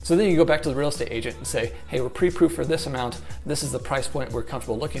So then you go back to the real estate agent and say, hey, we're pre-approved for this amount, this is the price point we're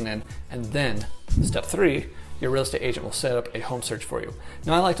comfortable looking in, and then step 3, your real estate agent will set up a home search for you.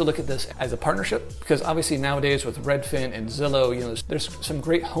 Now I like to look at this as a partnership because obviously nowadays with Redfin and Zillow, there's some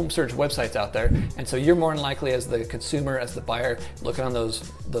great home search websites out there, and so you're more than likely as the consumer, as the buyer, looking on those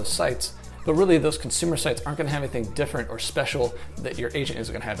sites. But really those consumer sites aren't going to have anything different or special that your agent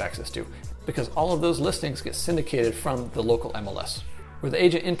isn't going to have access to, because all of those listings get syndicated from the local MLS, where the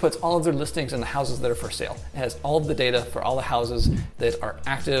agent inputs all of their listings and the houses that are for sale. It has all of the data for all the houses that are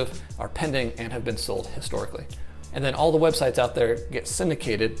active, are pending, and have been sold historically. And then all the websites out there get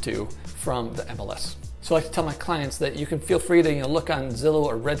syndicated to from the MLS. So I like to tell my clients that you can feel free to look on Zillow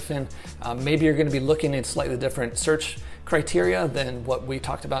or Redfin. Maybe you're going to be looking in slightly different search criteria than what we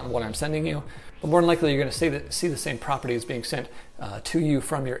talked about and what I'm sending you. But more than likely, you're going to see the same properties being sent to you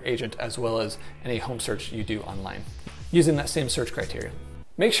from your agent, as well as any home search you do online, using that same search criteria.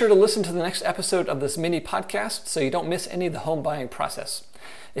 Make sure to listen to the next episode of this mini podcast so you don't miss any of the home buying process.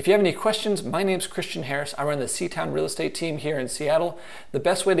 If you have any questions, my name's Christian Harris. I run the C-Town Real Estate team here in Seattle. The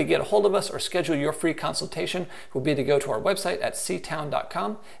best way to get a hold of us or schedule your free consultation will be to go to our website at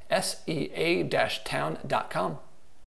ctown.com, sea-town.com.